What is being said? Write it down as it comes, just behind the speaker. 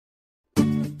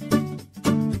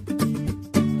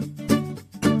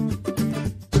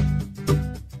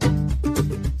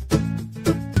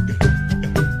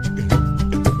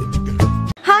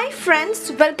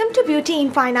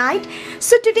payel.beautyinfinity.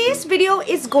 So today's video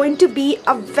is going to be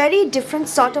a very different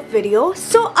sort of video.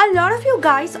 So a lot of you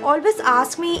guys always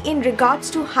ask me in regards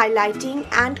to highlighting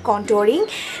and contouring.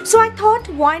 So I thought,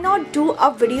 why not do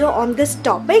a video on this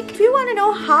topic? If you want to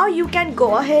know how you can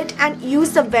go ahead and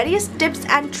use the various tips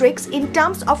and tricks in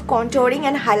terms of contouring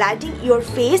and highlighting your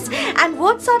face and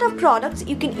what sort of products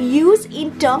you can use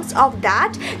in terms of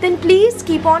that, then please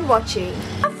keep on watching.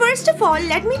 First of all,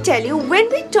 let me tell you, when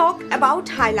we talk about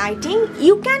highlighting,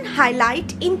 you can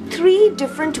highlight in 3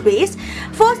 different ways.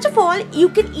 First of all, you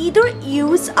can either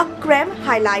use a creme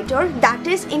highlighter, that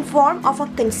is in form of a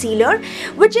concealer,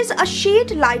 which is a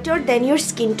shade lighter than your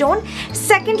skin tone.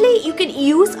 Secondly, you can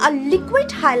use a liquid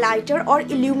highlighter or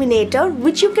illuminator,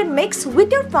 which you can mix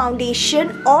with your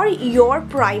foundation or your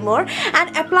primer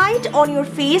and apply it on your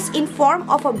face in form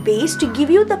of a base to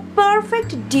give you the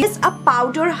perfect a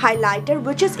powder highlighter,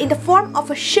 which is in the form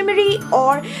of a shimmery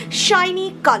or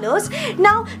shiny colors.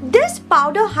 Now this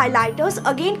powder highlighters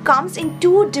again comes in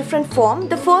 2 different forms.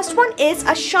 The first one is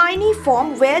a shiny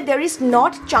form where there is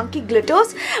not chunky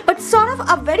glitters but sort of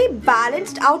a very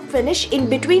balanced out finish in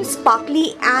between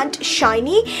sparkly and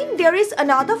shiny. There is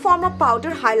another form of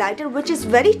powder highlighter which is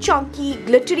very chunky,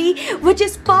 glittery, which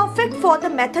is perfect for the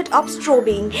method of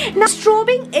strobing. Now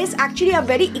strobing is actually a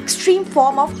very extreme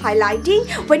form of highlighting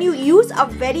when you use a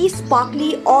very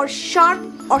sparkly or sharp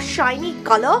or shiny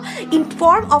color in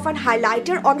form of an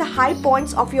highlighter on the high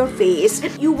points of your face.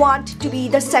 You want to be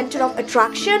the center of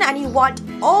attraction and you want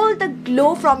all the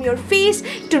glow from your face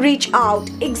to reach out.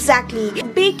 Exactly.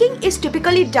 Baking is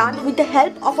typically done with the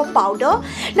help of a powder.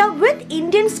 Now with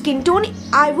Indian skin tone,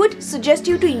 I would suggest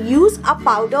you to use a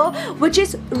powder which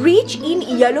is rich in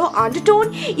yellow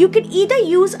undertone. You can either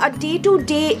use a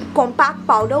day-to-day compact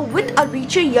powder with a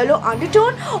richer yellow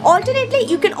undertone. Alternately,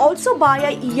 you can also buy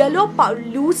a yellow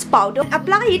loose powder,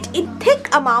 apply it in thick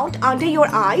amount under your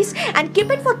eyes and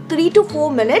keep it for 3 to 4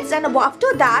 minutes, and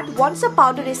after that, once the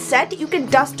powder is set, you can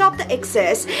dust off the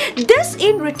excess. This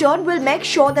in return will make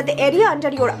sure that the area under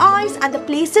your eyes and the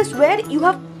places where you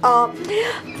have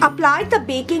applied the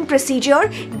baking procedure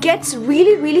gets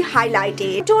really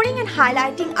highlighted. Contouring and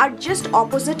highlighting are just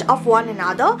opposite of one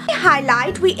another. When we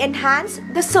highlight, we enhance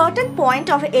the certain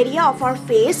point of area of our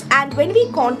face, and when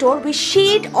we contour, we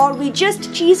shade or we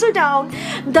just chisel down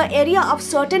the area of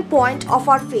certain point of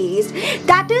our face.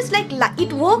 That is like,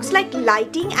 it works like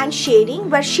lighting and shading,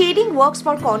 where shading works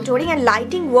for contouring and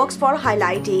lighting works for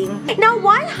highlighting. Now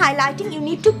while highlighting, you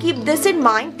need to keep this in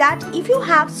mind that if you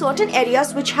have certain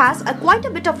areas which has quite a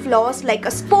bit of flaws like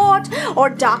a spot or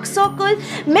dark circle,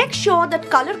 make sure that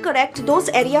color correct those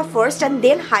areas first and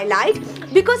then highlight,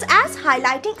 because as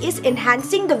highlighting is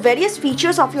enhancing the various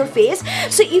features of your face,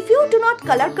 so if you do not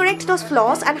color correct those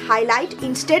flaws and highlight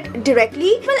instead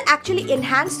directly, it will actually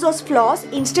enhance those flaws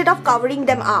instead of covering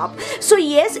them up. So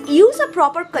yes, use a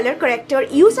proper color corrector,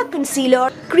 use a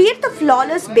concealer, create the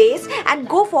flawless base and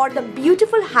go for the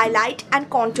beautiful highlight and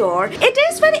contour. It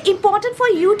is very important for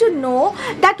you to know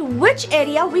that which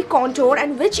area we contour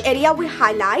and which area we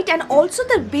highlight, and also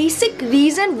the basic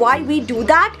reason why we do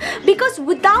that, because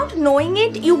without knowing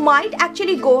it, you might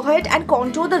actually go ahead and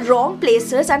contour the wrong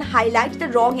places and highlight the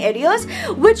wrong areas,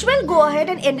 which will go ahead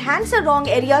and enhance the wrong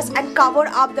areas and cover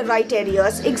up the right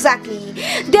areas. Exactly.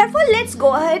 Therefore, let's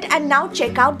go ahead and now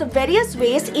check out the various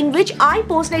ways in which I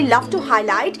personally love to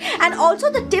highlight, and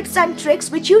also the tips and tricks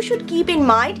which you should keep in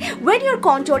mind when you're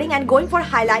contouring and going for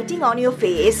highlighting on your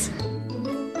face.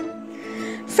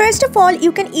 First of all,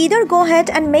 you can either go ahead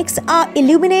and mix a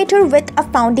illuminator with a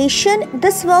foundation.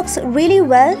 This works really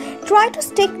well. Try to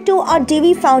stick to a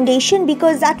dewy foundation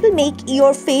because that will make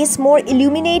your face more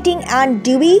illuminating and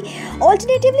dewy.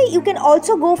 Alternatively, you can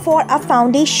also go for a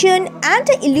foundation and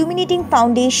an illuminating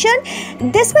foundation.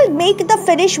 This will make the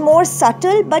finish more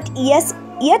subtle, but yes,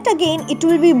 yet again it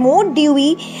will be more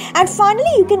dewy. And finally,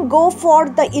 you can go for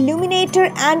the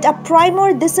illuminator and a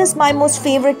primer. This is my most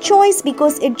favorite choice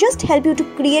because it just helps you to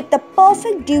create the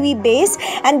perfect dewy base,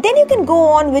 and then you can go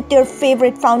on with your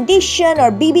favorite foundation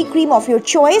or BB cream of your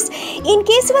choice. In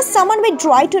case you are someone with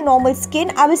dry to normal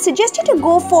skin, I will suggest you to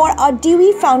go for a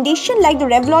dewy foundation like the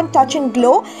Revlon Touch and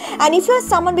Glow, and if you are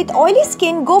someone with oily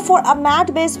skin, go for a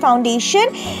matte base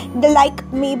foundation like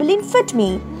Maybelline Fit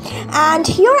Me. And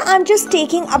here I'm just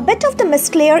taking a bit of the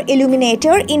Mist Clear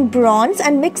Illuminator in bronze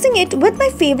and mixing it with my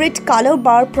favorite Color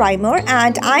Bar Primer,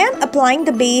 and I am applying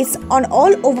the base on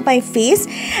all over my face,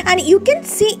 and you can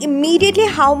see immediately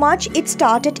how much it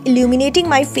started illuminating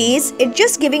my face. It's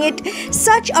just giving it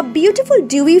such a beautiful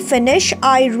dewy finish.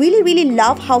 I really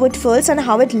love how it feels and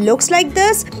how it looks like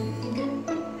this.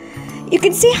 You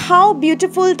can see how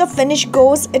beautiful the finish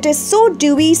goes. It is so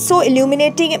dewy, so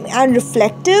illuminating and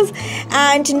reflective.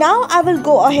 And now I will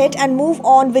go ahead and move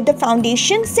on with the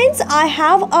foundation. Since I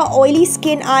have a oily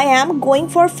skin, I am going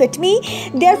for Fit Me.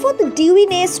 Therefore, the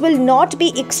dewiness will not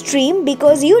be extreme,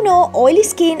 because you know oily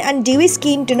skin and dewy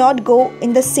skin do not go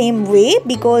in the same way,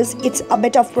 because it's a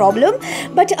bit of problem.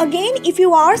 But again, if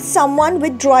you are someone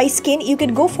with dry skin, you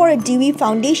can go for a dewy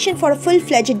foundation for a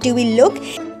full-fledged dewy look.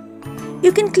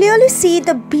 You can clearly see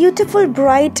the beautiful,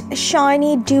 bright,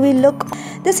 shiny, dewy look.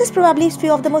 This is probably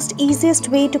few of the most easiest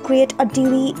way to create a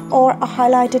dewy or a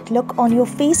highlighted look on your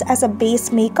face as a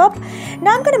base makeup.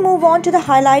 Now I'm going to move on to the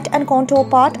highlight and contour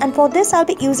part, and for this I'll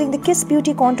be using the Kiss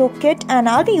Beauty Contour Kit, and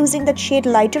I'll be using the shade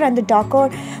lighter and the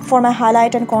darker for my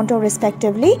highlight and contour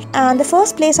respectively. And the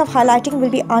first place of highlighting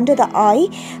will be under the eye.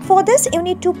 For this, you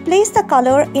need to place the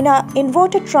color in an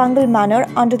inverted triangle manner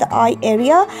under the eye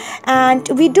area, and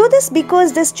we do this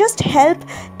because this just helps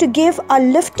to give a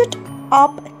lifted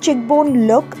up cheekbone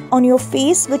look on your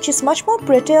face, which is much more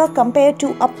prettier compared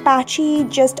to a patchy,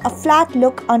 just a flat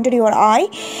look under your eye.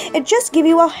 It just gives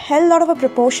you a hell lot of a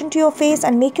proportion to your face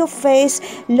and make your face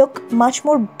look much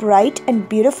more bright and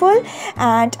beautiful,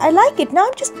 and I like it. Now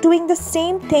I'm just doing the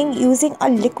same thing using a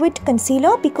liquid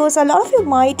concealer, because a lot of you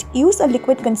might use a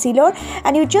liquid concealer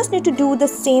and you just need to do the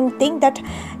same thing, that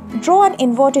draw an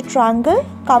inverted triangle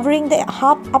covering the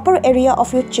upper area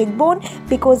of your cheekbone,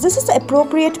 because this is the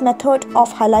appropriate method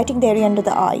of highlighting the area under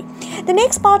the eye. The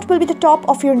next part will be the top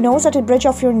of your nose, at the bridge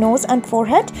of your nose and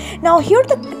forehead. Now here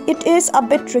it is a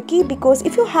bit tricky, because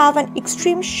if you have an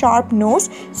extreme sharp nose,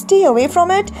 stay away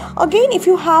from it. Again, if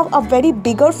you have a very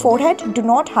bigger forehead, do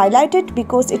not highlight it,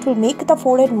 because it will make the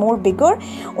forehead more bigger.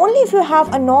 Only if you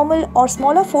have a normal or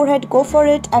smaller forehead, go for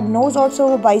it, and nose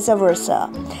also vice versa.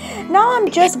 Now I'm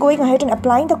just going ahead and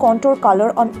applying the contour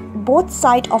color on both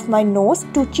sides of my nose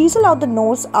to chisel out the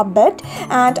nose a bit,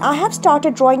 and I have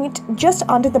started drawing it just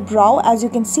under the brow, as you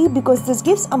can see, because this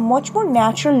gives a much more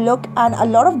natural look and a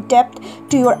lot of depth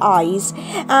to your eyes.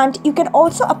 And you can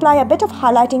also apply a bit of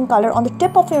highlighting color on the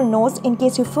tip of your nose in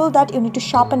case you feel that you need to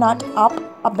sharpen it up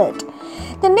a bit.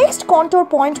 The next contour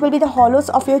point will be the hollows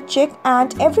of your cheek,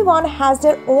 and everyone has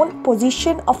their own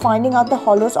position of finding out the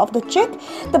hollows of the cheek.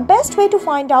 The best way to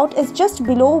find out is just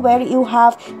below where you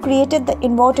have created the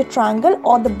inverted triangle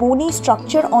or the bony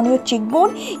structure on your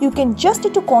cheekbone. You can just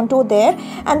need to contour there.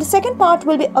 And the second part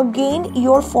will be again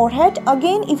your forehead.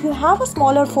 Again, if you have a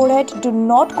smaller forehead, do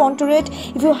not contour it.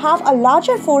 If you have a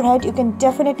larger forehead, you can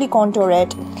definitely contour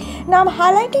it. Now I'm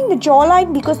highlighting the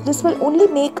jawline, because this will only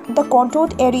make the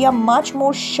contoured area much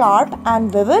more sharp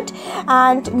and vivid.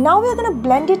 And now we're going to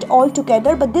blend it all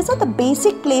together, but these are the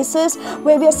basic places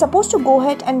where we are supposed to go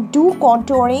ahead and do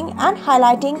contouring and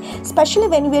highlighting, especially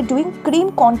when we are doing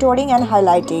cream contouring and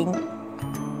highlighting.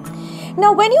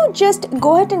 Now when you just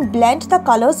go ahead and blend the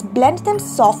colors, blend them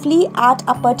softly at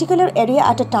a particular area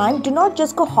at a time. Do not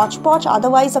just go hodgepodge,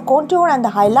 otherwise the contour and the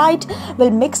highlight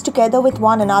will mix together with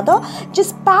one another.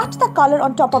 Just pat the color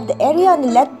on top of the area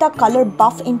and let the color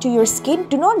buff into your skin.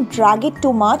 Do not drag it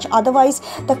too much, otherwise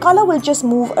the color will just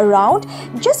move around.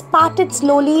 Just pat it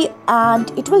slowly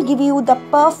and it will give you the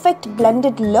perfect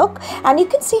blended look. And you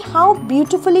can see how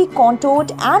beautifully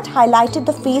contoured and highlighted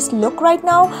the face look right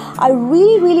now. I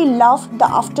really love the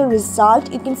after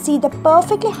result. You can see the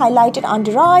perfectly highlighted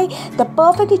under eye, the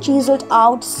perfectly chiseled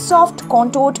out soft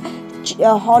contoured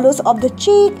hollows of the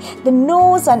cheek, the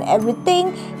nose and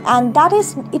everything, and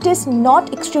it is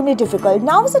not extremely difficult.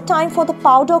 Now is the time for the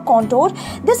powder contour.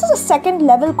 This is a second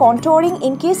level contouring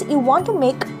in case you want to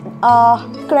make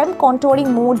creme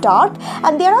contouring more dark,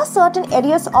 and there are certain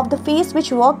areas of the face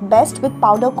which work best with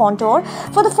powder contour.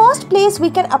 For the first place,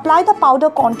 we can apply the powder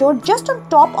contour just on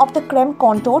top of the creme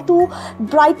contour to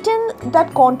brighten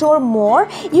that contour more.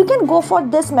 You can go for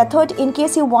this method in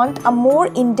case you want a more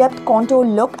in-depth contour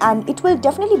look, and it will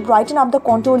definitely brighten up the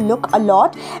contour look a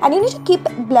lot. And you need to keep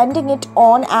blending it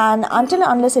on and until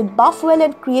and unless it buff well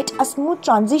and create a smooth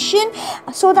transition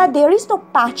so that there is no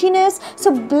patchiness.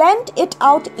 So blend it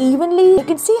out evenly. You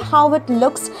can see how it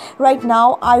looks right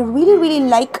now. I really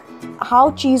like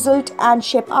how chiseled and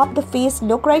shaped up the face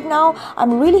look right now.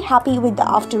 I'm really happy with the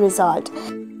after result.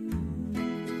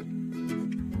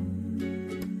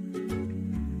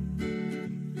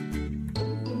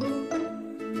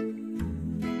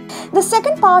 The The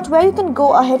second part where you can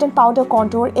go ahead and powder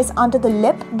contour is under the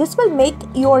lip. This will make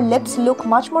your lips look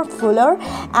much more fuller,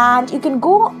 and you can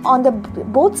go on the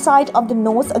both side of the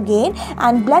nose again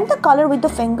and blend the color with the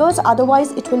fingers,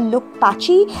 otherwise it will look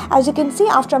patchy. As you can see,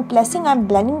 after I'm pressing, I'm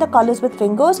blending the colors with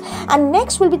fingers. And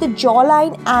next will be the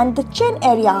jawline and the chin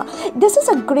area. This is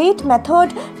a great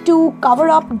method to cover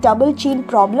up double chin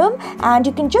problem, and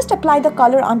you can just apply the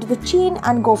color under the chin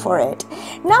and go for it.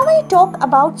 Now when you talk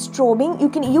about strobing, you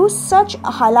can use such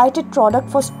a highlighted product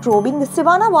for strobing. The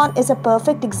Savannah one is a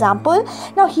perfect example.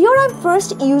 Now here I'm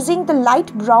first using the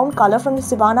light brown color from the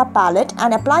Savannah palette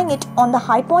and applying it on the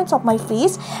high points of my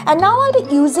face, and now I'll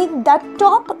be using that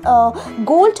top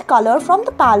gold color from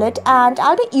the palette, and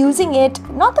I'll be using it,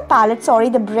 not the palette, sorry,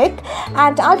 the brick,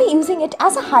 and I'll be using it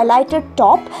as a highlighted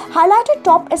top. Highlighted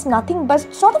top is nothing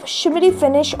but sort of a shimmery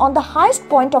finish on the highest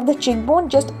point of the cheekbone,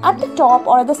 just at the top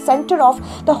or at the center of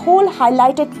the whole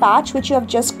highlighted patch which you have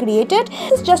just created.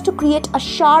 This is just to create a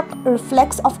sharp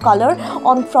reflex of color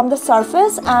from the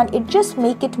surface, and it just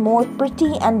make it more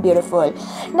pretty and beautiful.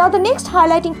 Now the next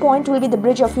highlighting point will be the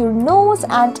bridge of your nose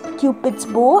and Cupid's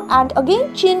bow, and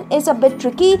again chin is a bit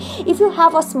tricky. If you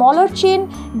have a smaller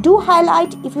chin, do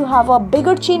highlight. If you have a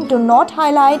bigger chin, do not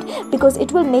highlight, because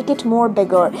it will make it more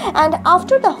bigger. And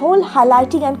after the whole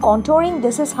highlighting and contouring,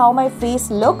 this is how my face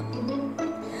look.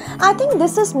 I think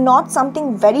this is not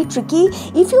something very tricky.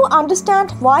 If you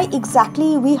understand why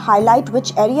exactly we highlight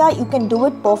which area, you can do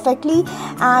it perfectly.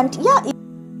 And yeah,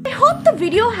 I hope the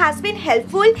video has been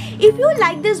helpful. If you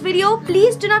like this video,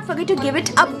 please do not forget to give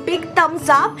it a big thumbs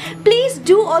up. Please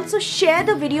do also share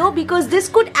the video, because this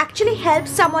could actually help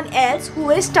someone else who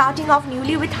is starting off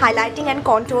newly with highlighting and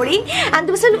contouring, and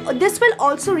this will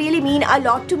also really mean a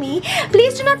lot to me.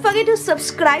 Please do not forget to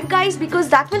subscribe, guys, because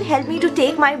that will help me to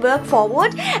take my work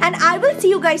forward, and I will see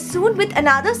you guys soon with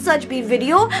another such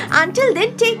video. Until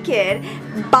then, take care.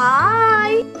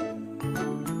 Bye.